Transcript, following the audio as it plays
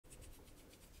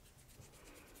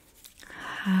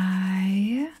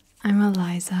I'm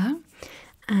Eliza,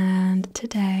 and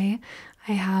today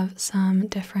I have some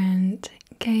different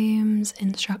games,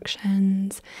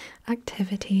 instructions,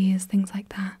 activities, things like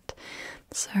that.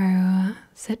 So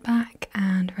sit back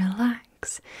and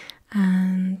relax,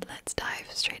 and let's dive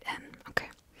straight in. Okay,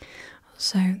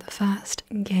 so the first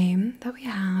game that we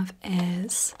have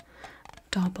is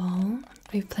Double.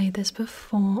 We've played this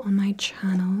before on my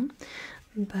channel,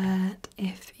 but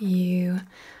if you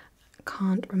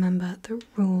can't remember the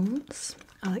rules,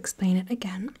 I'll explain it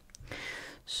again.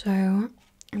 So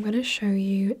I'm going to show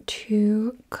you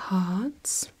two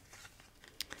cards,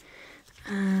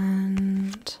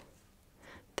 and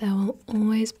there will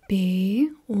always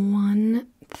be one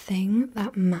thing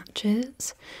that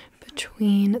matches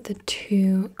between the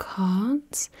two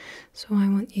cards. So I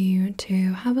want you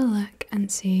to have a look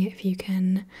and see if you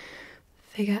can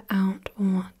figure out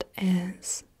what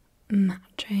is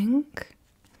matching.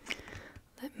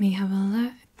 Let me have a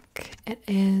look. It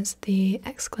is the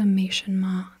exclamation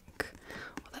mark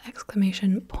or the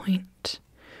exclamation point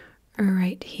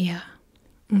right here.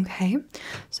 Okay,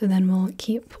 so then we'll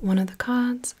keep one of the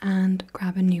cards and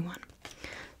grab a new one.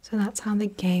 So that's how the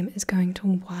game is going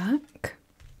to work.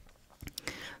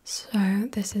 So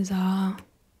this is our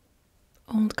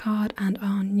old card and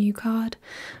our new card.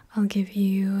 I'll give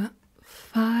you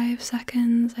 5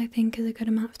 seconds, I think is a good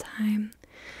amount of time.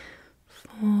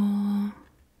 4,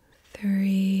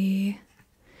 3,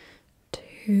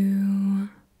 2,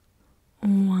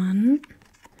 1.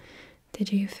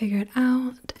 Did you figure it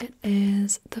out? It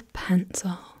is the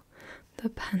pencil. The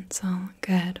pencil.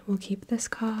 Good. We'll keep this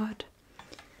card.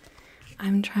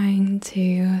 I'm trying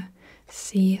to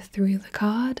see through the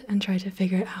card and try to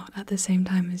figure it out at the same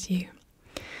time as you.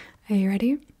 Are you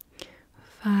ready?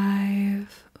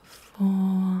 5,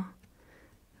 4,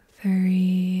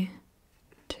 3,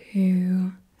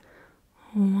 2,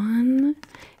 1.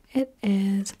 It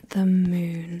is the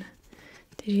moon.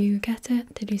 Did you get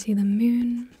it? Did you see the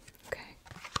moon? Okay.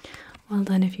 Well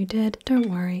done if you did. Don't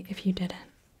worry if you didn't.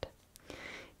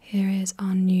 Here is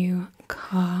our new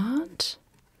card.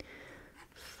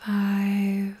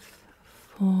 5,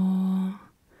 4,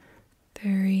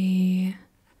 3,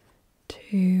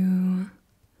 2,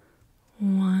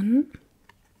 1.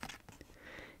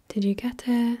 Did you get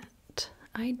it?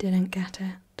 I didn't get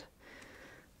it.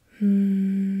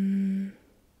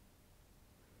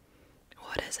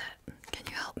 What is it? Can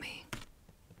you help me?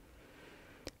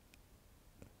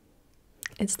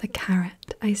 It's the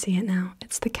carrot. I see it now.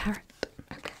 It's the carrot.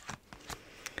 Okay.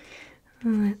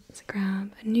 Let's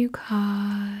grab a new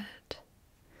card.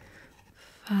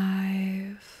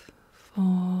 5,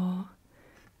 4,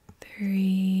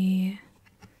 3,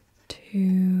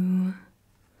 2,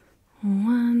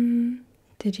 1.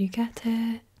 Did you get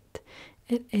it?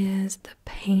 It is the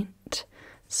paint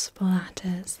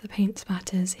splatters. The paint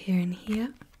splatters here and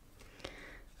here.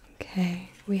 Okay,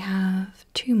 we have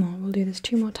 2 more. We'll do this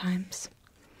 2 more times.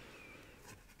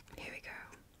 Here we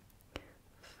go.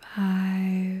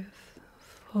 5,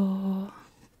 4,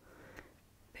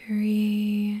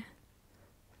 3,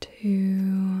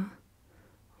 2,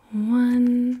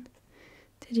 1.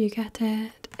 Did you get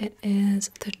it? It is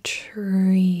the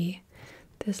tree.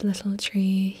 This little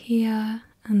tree here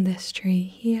and this tree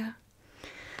here.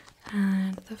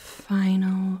 And the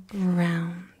final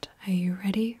round. Are you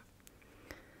ready?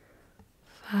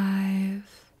 5,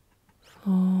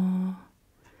 4,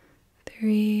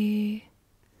 3,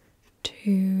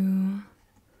 2,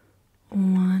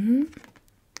 1.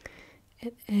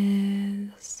 It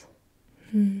is...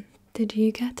 did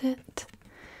you get it?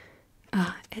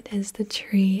 Ah, it is the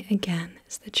tree again.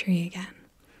 It's the tree again.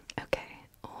 Okay,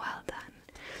 well done.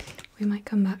 We might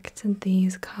come back to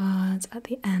these cards at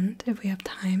the end if we have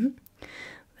time.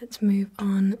 Let's move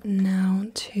on now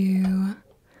to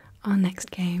our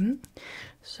next game.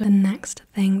 So the next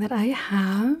thing that I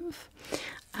have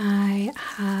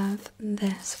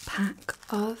this pack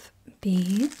of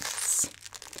beads,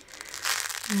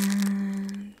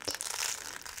 and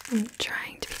I'm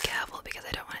trying to be careful because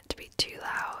I don't want it to be too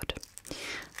loud.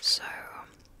 So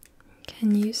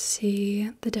can you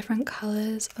see the different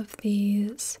colors of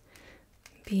these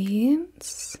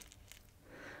beads?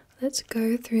 Let's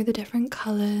go through the different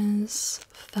colors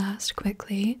first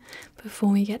quickly before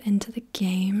we get into the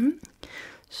game.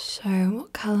 So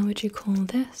what color would you call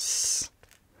this?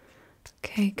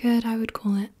 Okay, good. I would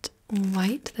call it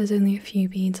white. There's only a few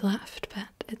beads left, but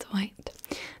it's white.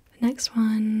 The next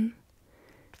one,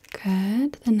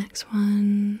 good. The next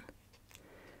one,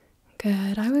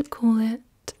 good. I would call it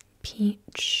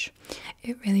peach.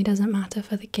 It really doesn't matter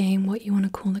for the game what you want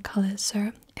to call the colors,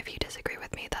 so if you disagree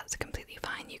with me, that's completely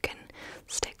fine. You can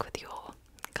stick with your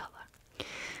color.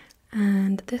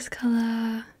 And this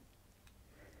colour.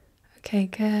 Okay,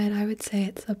 good. I would say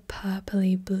it's a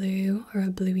purpley blue or a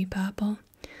bluey purple.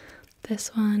 This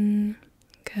one,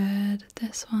 good.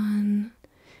 This one,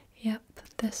 yep.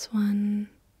 This one,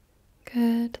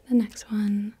 good. The next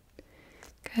one,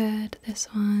 good. This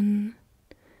one,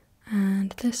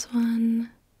 and this one,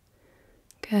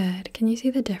 good. Can you see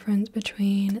the difference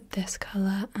between this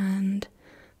colour and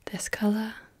this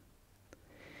colour?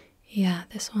 Yeah,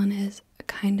 this one is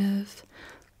kind of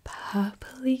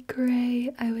purpley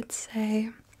grey, I would say.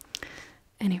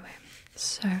 Anyway,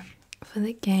 so for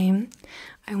the game,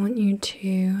 I want you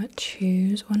to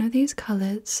choose one of these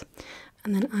colours,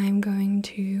 and then I'm going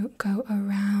to go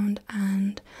around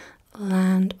and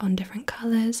land on different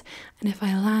colours, and if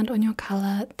I land on your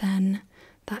colour, then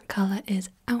that colour is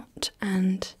out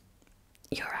and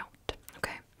you're out,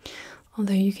 okay?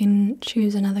 Although you can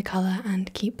choose another colour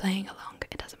and keep playing along,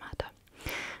 it doesn't matter.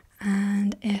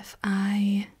 And if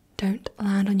I don't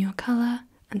land on your colour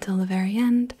until the very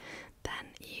end, then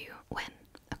you win.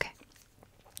 Okay.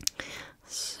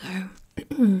 So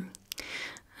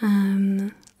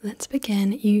let's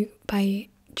begin by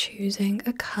choosing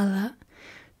a colour.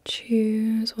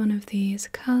 Choose one of these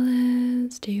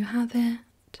colours. Do you have it?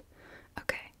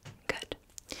 Okay, good.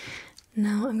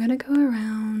 Now I'm going to go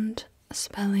around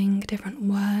spelling different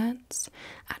words.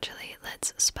 Actually,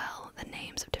 let's spell the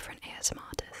names of different ASMR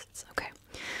artists. Okay,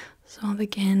 so I'll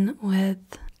begin with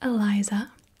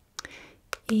Eliza.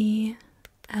 E-L-I-Z-A.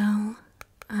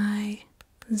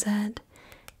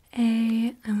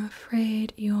 I'm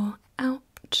afraid you're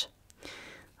out.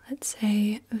 Let's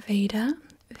say Veda.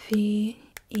 V-E-D-A.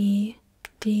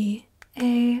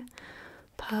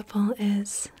 Purple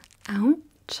is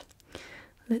out.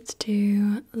 Let's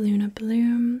do Luna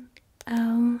Bloom.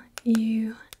 L-U-N-A-B-L-O-O-M.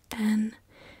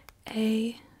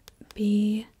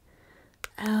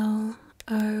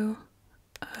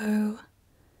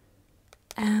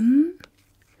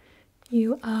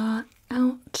 You are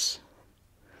out.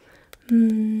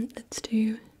 Let's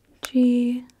do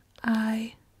G-I-B-I.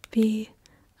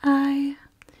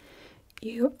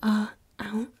 You are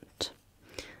out.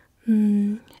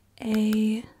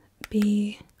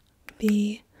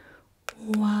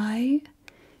 A-B-B-Y.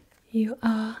 You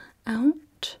are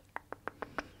out.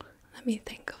 Let me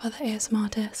think of other ASMR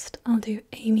artists. I'll do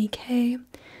Amy K.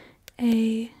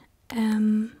 A-M-Y-K-A-Y.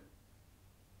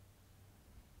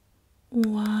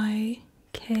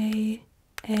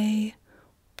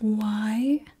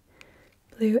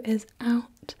 Blue is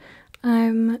out.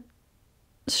 I'm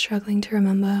struggling to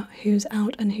remember who's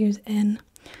out and who's in,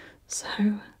 so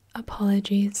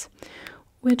apologies.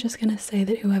 We're just gonna say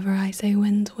that whoever I say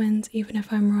wins, even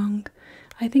if I'm wrong.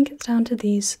 I think it's down to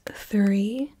these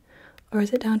 3, or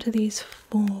is it down to these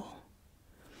 4?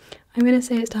 I'm gonna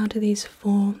say it's down to these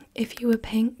 4. If you were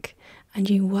pink and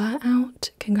you were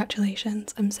out,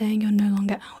 congratulations. I'm saying you're no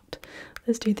longer out.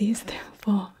 Let's do these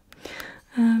 4.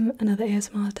 Another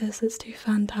ASMR artist, let's do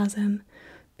Phantasm.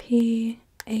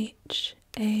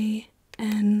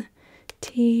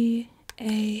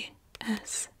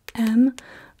 P-H-A-N-T-A-S-M.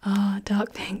 Ah,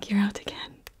 dark pink, you're out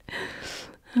again.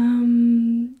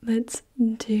 Let's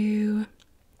do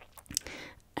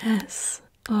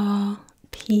S-R-P.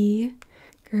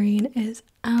 Green is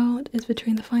out, is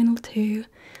between the final 2.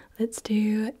 Let's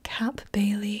do Cap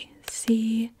Bailey.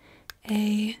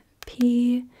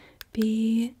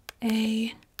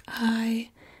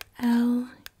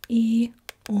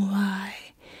 C-A-P-B-A-I-L-E-Y.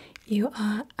 You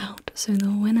are out, so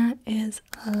the winner is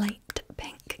light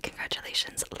pink.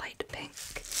 Congratulations, light pink.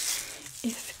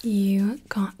 If you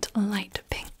got light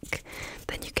pink,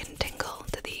 then you can tingle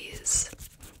to these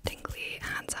tingly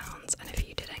hand sounds, and if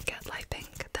you didn't get light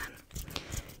pink, then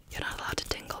you're not allowed to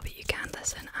tingle, but you can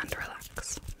listen and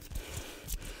relax.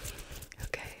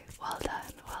 Okay, well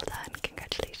done,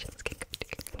 congratulations, congratulations.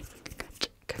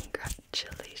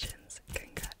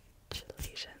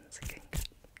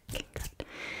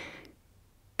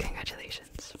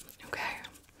 Okay,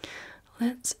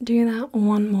 let's do that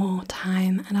one more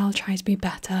time, and I'll try to be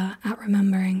better at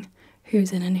remembering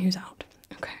who's in and who's out.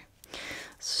 Okay,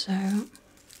 so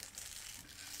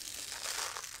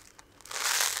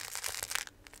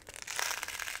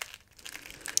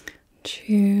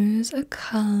choose a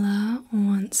colour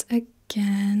once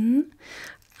again.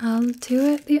 I'll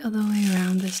do it the other way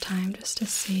around this time just to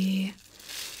see,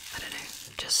 I don't know,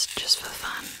 just for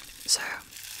fun. So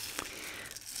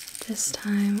this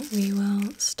time we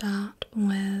will start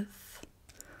with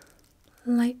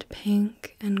light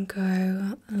pink and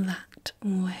go that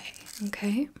way,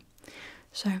 okay?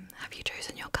 So have you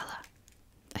chosen your colour?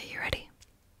 Are you ready?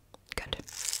 Good.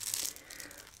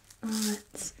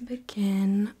 Let's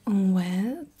begin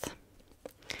with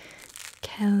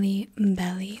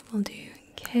belly. We'll do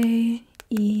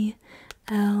Kellybelly.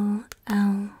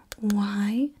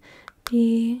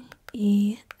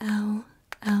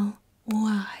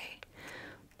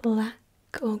 Black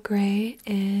or grey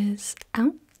is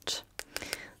out.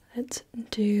 Let's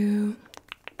do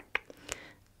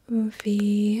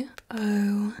VONNIE.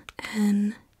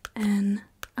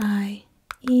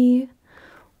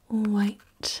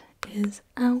 White is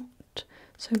out.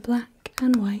 So black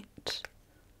and white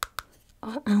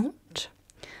are out.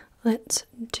 Let's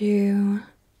do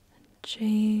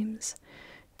James,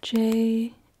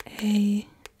 JAMES,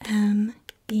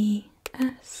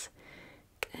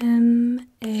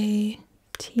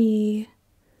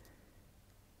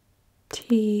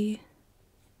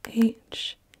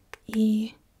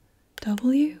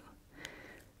 MATTHEW.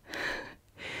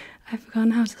 I've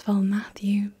forgotten how to spell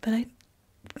Matthew, but I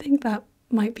think that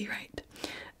might be right.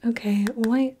 Okay,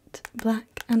 white,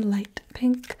 black, and light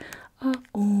pink are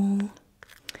all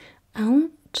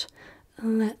out.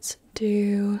 Let's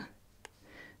do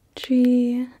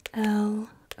GLOW.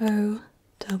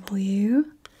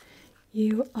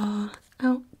 You are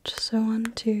out. So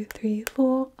 1, 2, 3,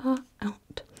 4 are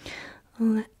out.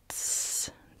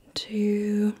 Let's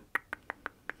do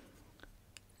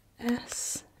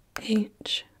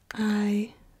SHIV.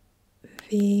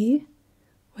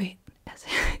 Wait,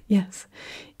 yes.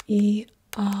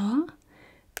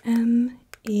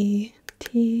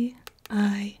 ERMETINGLES.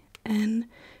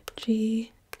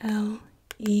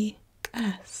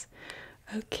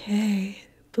 Okay,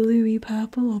 bluey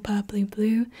purple or purpley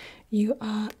blue, you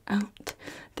are out.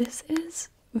 This is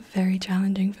very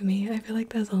challenging for me. I feel like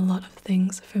there's a lot of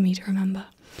things for me to remember.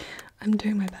 I'm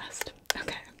doing my best.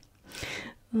 Okay,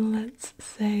 let's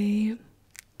say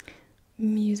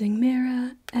musing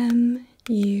mirror,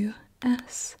 MUSINGMIRA.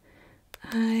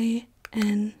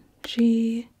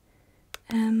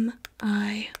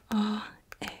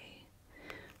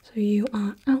 So you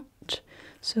are out.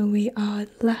 So we are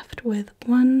left with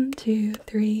 1, 2,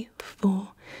 3,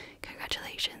 4.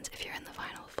 Congratulations if you're in the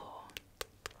final 4.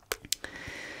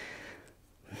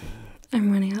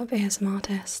 I'm running out of ASMR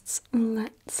tests.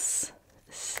 Let's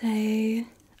say,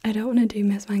 I don't want to do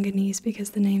Miss Manganese because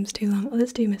the name's too long.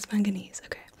 Let's do Miss Manganese.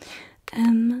 Okay.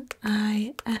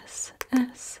 MISSMANGANESE.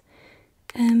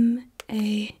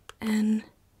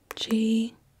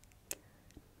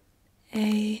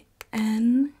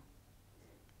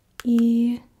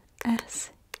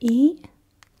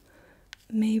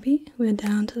 Maybe we're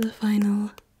down to the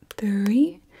final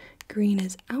 3. Green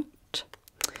is out.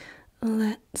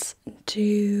 Let's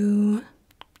do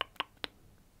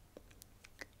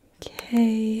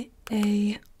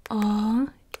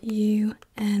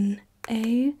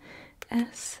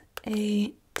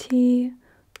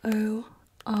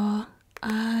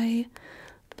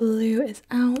Blue is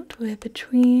out. We're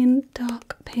between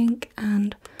dark pink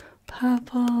and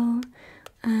purple.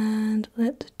 And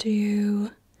let's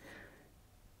do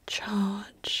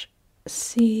charge.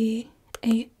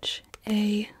 CHARGE.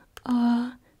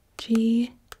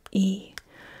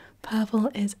 Purple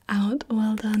is out.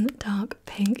 Well done, dark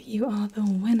pink. You are the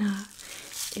winner.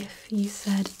 If you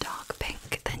said dark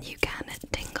pink, then you can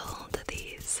tingle to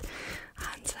these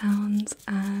hand sounds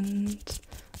and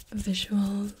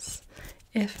visuals.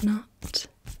 If not,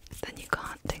 then you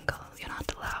can't tingle. You're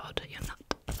not allowed. You're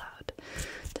not allowed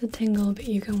to tingle, but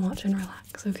you can watch and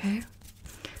relax, okay?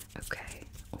 Okay,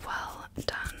 well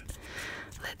done.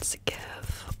 Let's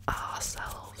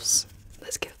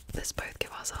both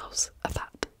give ourselves a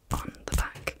pat on the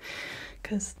back,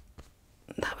 because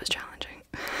that was challenging.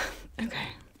 Okay,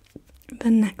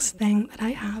 the next thing that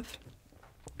I have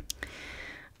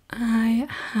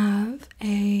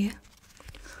a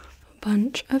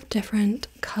bunch of different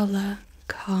colour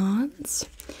cards,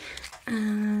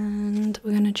 and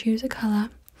we're going to choose a colour,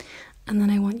 and then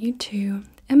I want you to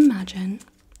imagine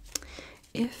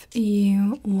if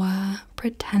you were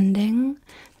pretending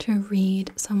to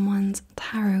read someone's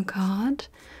tarot card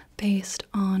based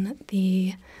on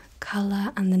the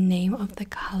colour and the name of the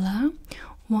colour.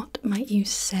 What might you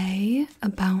say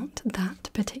about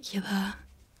that particular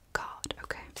card?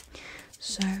 Okay,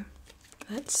 so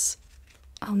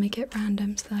I'll make it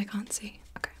random so that I can't see.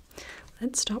 Okay,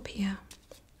 let's stop here.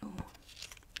 Ooh.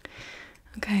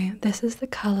 Okay, this is the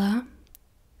colour,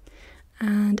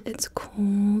 and it's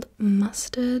called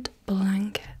Mustard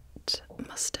Blanket.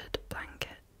 Mustard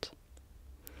Blanket.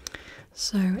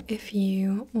 So if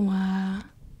you were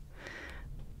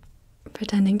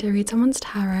pretending to read someone's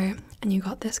tarot and you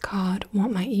got this card,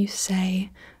 what might you say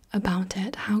about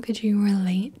it? How could you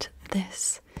relate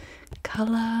this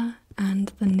colour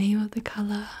and the name of the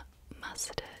colour,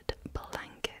 Mustard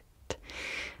Blanket?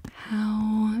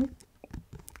 How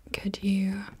could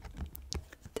you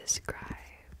describe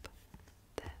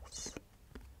this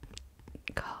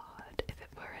card if it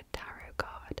were a tarot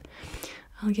card?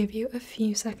 I'll give you a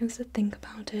few seconds to think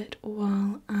about it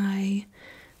while I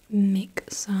make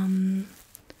some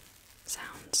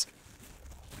sounds.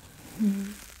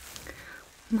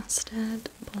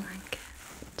 Mustard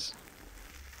blanket.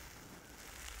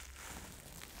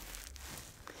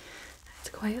 It's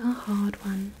quite a hard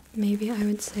one. Maybe I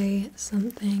would say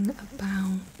something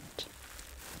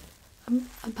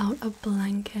about a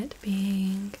blanket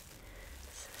being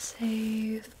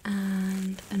safe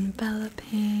and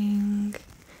enveloping,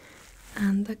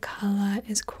 and the colour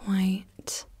is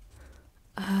quite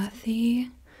earthy,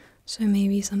 so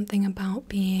maybe something about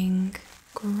being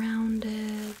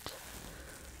grounded.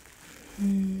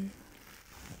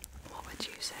 What would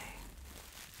you say?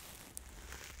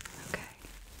 Okay,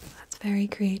 that's very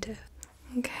creative.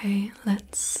 Okay,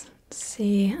 let's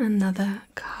see another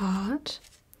card.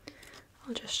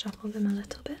 I'll just shuffle them a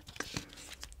little bit.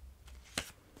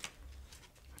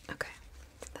 Okay,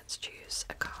 let's choose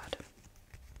a card.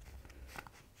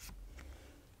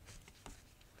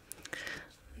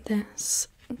 This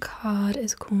card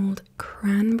is called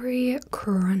Cranberry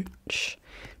Crunch.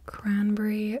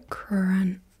 Cranberry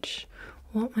Crunch.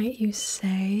 What might you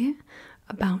say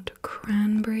about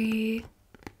Cranberry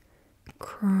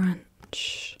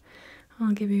Crunch?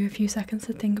 I'll give you a few seconds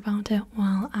to think about it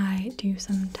while I do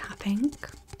some tapping.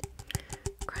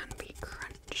 Cranberry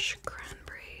Crunch,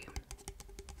 cranberry.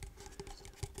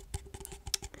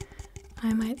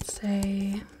 I might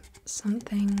say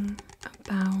something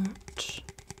about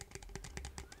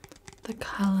the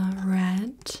colour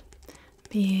red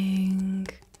being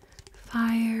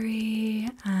fiery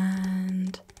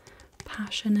and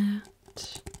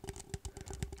passionate,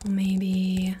 or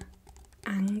maybe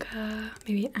anger,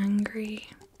 maybe angry.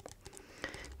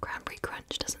 Cranberry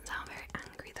Crunch doesn't sound very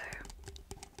angry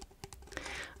though.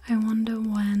 I wonder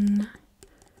when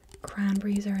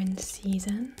cranberries are in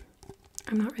season.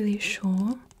 I'm not really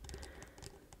sure.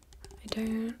 I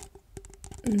don't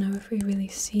know if we really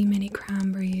see many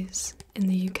cranberries in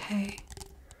the UK.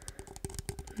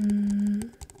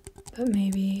 But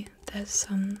maybe there's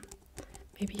some,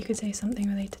 maybe you could say something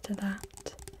related to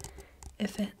that.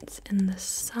 If it's in the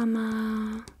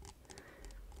summer,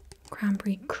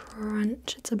 Cranberry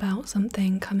Crunch, it's about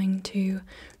something coming to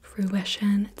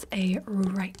fruition. It's a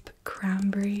ripe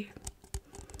cranberry.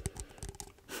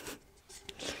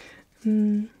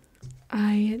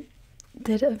 I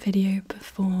did a video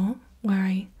before where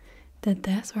I did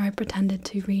this, where I pretended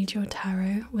to read your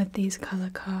tarot with these colour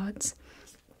cards.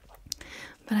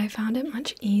 But I found it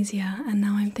much easier, and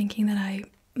now I'm thinking that I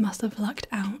must have lucked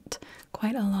out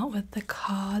quite a lot with the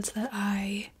cards that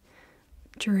I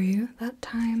drew that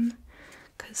time,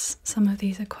 because some of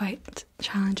these are quite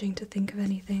challenging to think of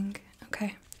anything.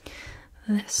 Okay,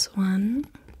 this one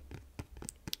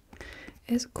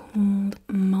is called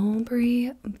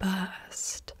Mulberry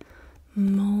Burst.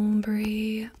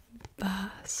 Mulberry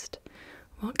Burst.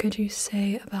 What could you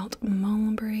say about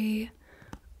Mulberry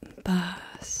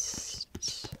Burst?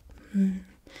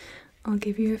 I'll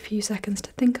give you a few seconds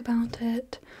to think about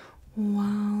it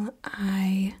while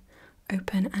I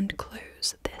open and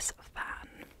close this fan.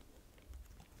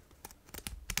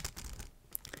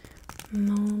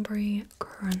 Mulberry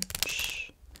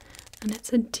Crunch. And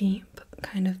it's a deep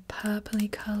kind of purpley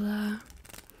colour.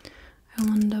 I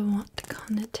wonder what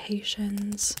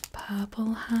connotations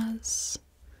purple has.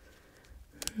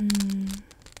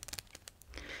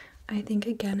 I think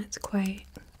again it's quite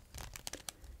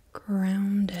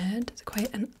grounded. It's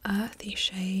quite an earthy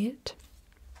shade.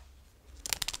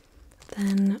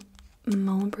 Then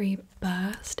Mulberry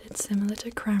Burst, it's similar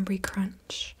to Cranberry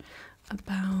Crunch,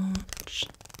 about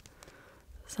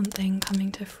something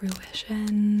coming to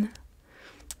fruition,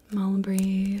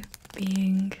 mulberry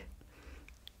being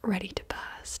ready to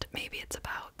burst. Maybe it's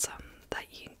about some that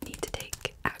you need to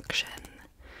take action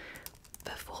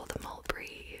before the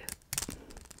mulberry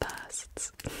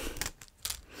bursts.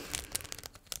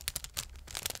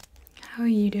 How are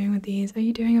you doing with these? Are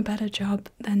you doing a better job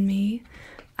than me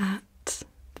at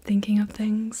thinking of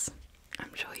things?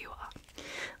 I'm sure you are.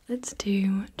 Let's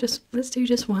do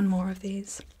just one more of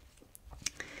these.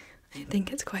 I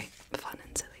think it's quite fun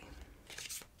and silly.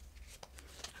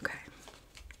 Okay.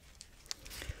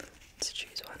 Let's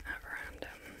choose one at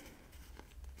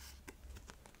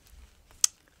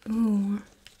random. Ooh.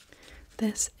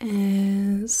 This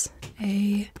is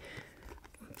a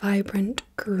vibrant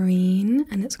green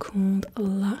and it's called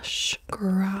Lush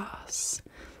Grass.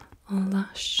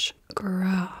 Lush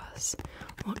Grass.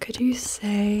 What could you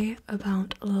say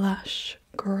about lush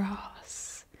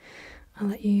grass? I'll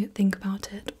let you think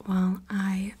about it while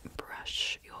I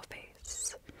brush your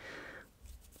face.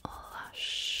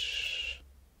 Lush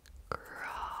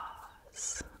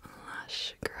grass,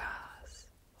 lush grass,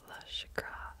 lush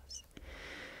grass.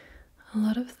 A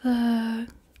lot of the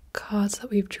cards that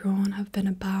we've drawn have been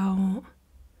about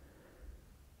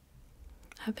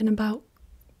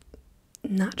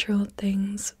natural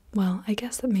things. Well, I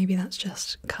guess that maybe that's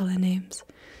just colour names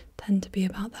tend to be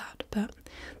about that, but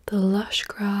the lush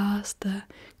grass, the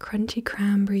crunchy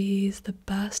cranberries, the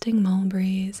bursting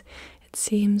mulberries, it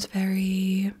seems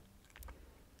very,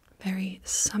 very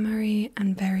summery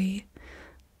and very,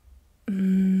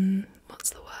 what's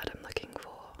the word I'm looking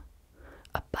for?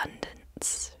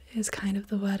 Abundance is kind of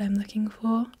the word I'm looking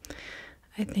for.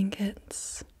 I think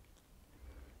it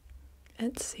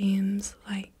seems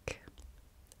like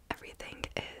everything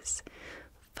is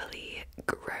fully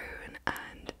grown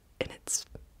and in its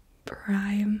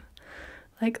prime,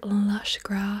 like lush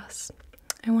grass.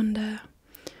 I wonder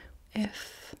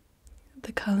if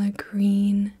the colour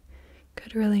green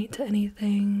could relate to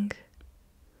anything,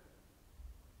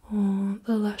 or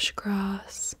the lush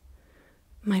grass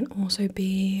might also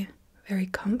be very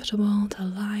comfortable to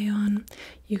lie on.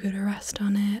 You could rest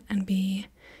on it and be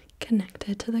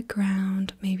connected to the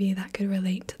ground. Maybe that could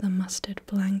relate to the mustard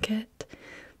blanket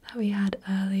that we had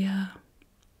earlier.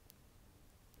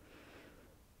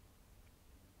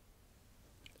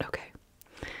 Okay,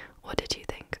 what did you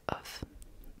think of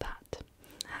that?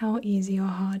 How easy or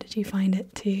hard did you find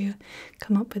it to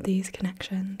come up with these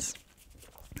connections?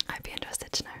 I'd be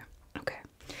interested to know. Okay,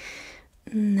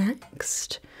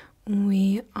 next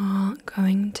we are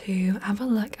going to have a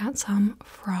look at some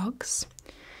frogs,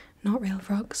 not real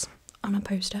frogs, on a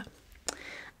poster,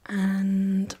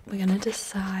 and we're going to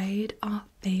decide our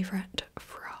favourite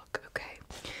frog. Okay,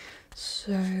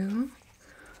 so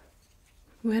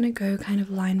we're going to go kind of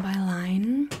line by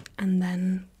line, and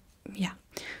then, yeah.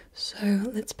 So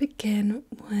let's begin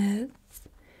with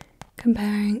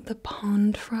comparing the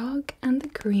pond frog and the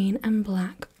green and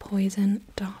black poison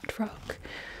dart frog.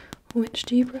 Which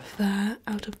do you prefer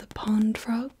out of the pond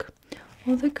frog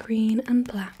or the green and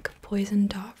black poison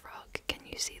dart frog? Can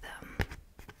you see them?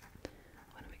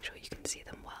 I want to make sure you can see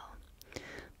them well.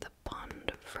 The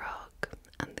pond frog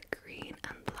and the green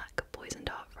and black poison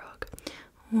dart frog.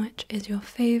 Which is your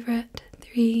favourite?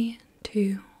 3,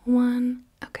 2, 1.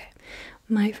 Okay,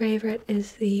 my favourite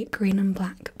is the green and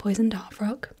black poison dart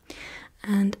frog.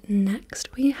 And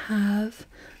next we have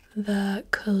the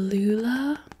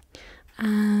Kalula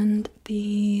and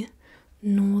the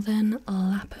northern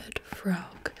leopard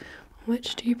frog.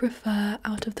 Which do you prefer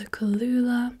out of the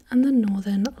Kalula and the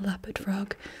northern leopard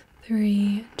frog?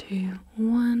 3, 2,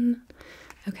 1.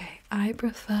 Okay, I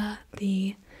prefer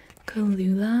the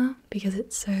Kalula because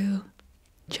it's so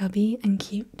chubby and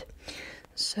cute.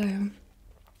 So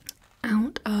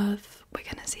out of, we're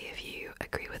gonna see if you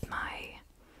agree with my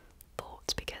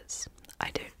thoughts because I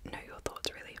don't know your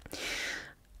thoughts really.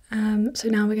 So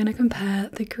now we're going to compare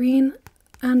the green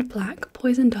and black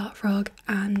poison dart frog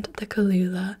and the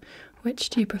Kalula. Which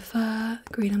do you prefer,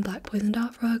 green and black poison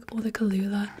dart frog or the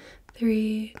Kalula?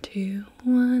 3, 2,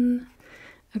 1.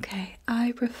 Okay,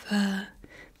 I prefer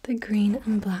the green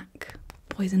and black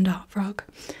poison dart frog.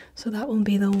 So that will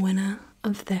be the winner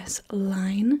of this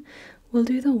line. We'll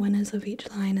do the winners of each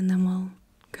line and then we'll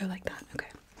go like that. Okay,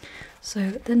 so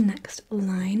the next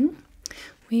line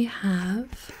we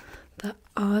have the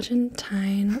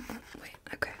Argentine,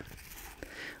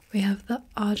 we have the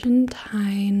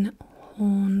Argentine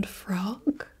horned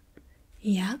frog,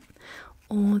 yeah,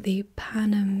 or the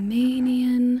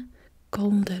Panamanian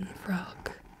golden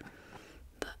frog.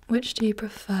 Which do you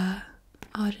prefer,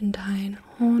 Argentine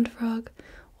horned frog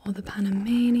or the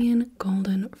Panamanian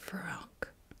golden frog?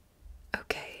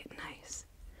 Okay, nice.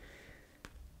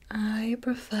 I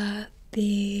prefer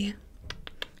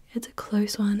it's a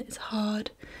close one, it's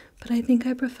hard, but I think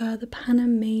I prefer the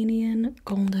Panamanian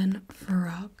golden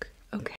frog. Okay,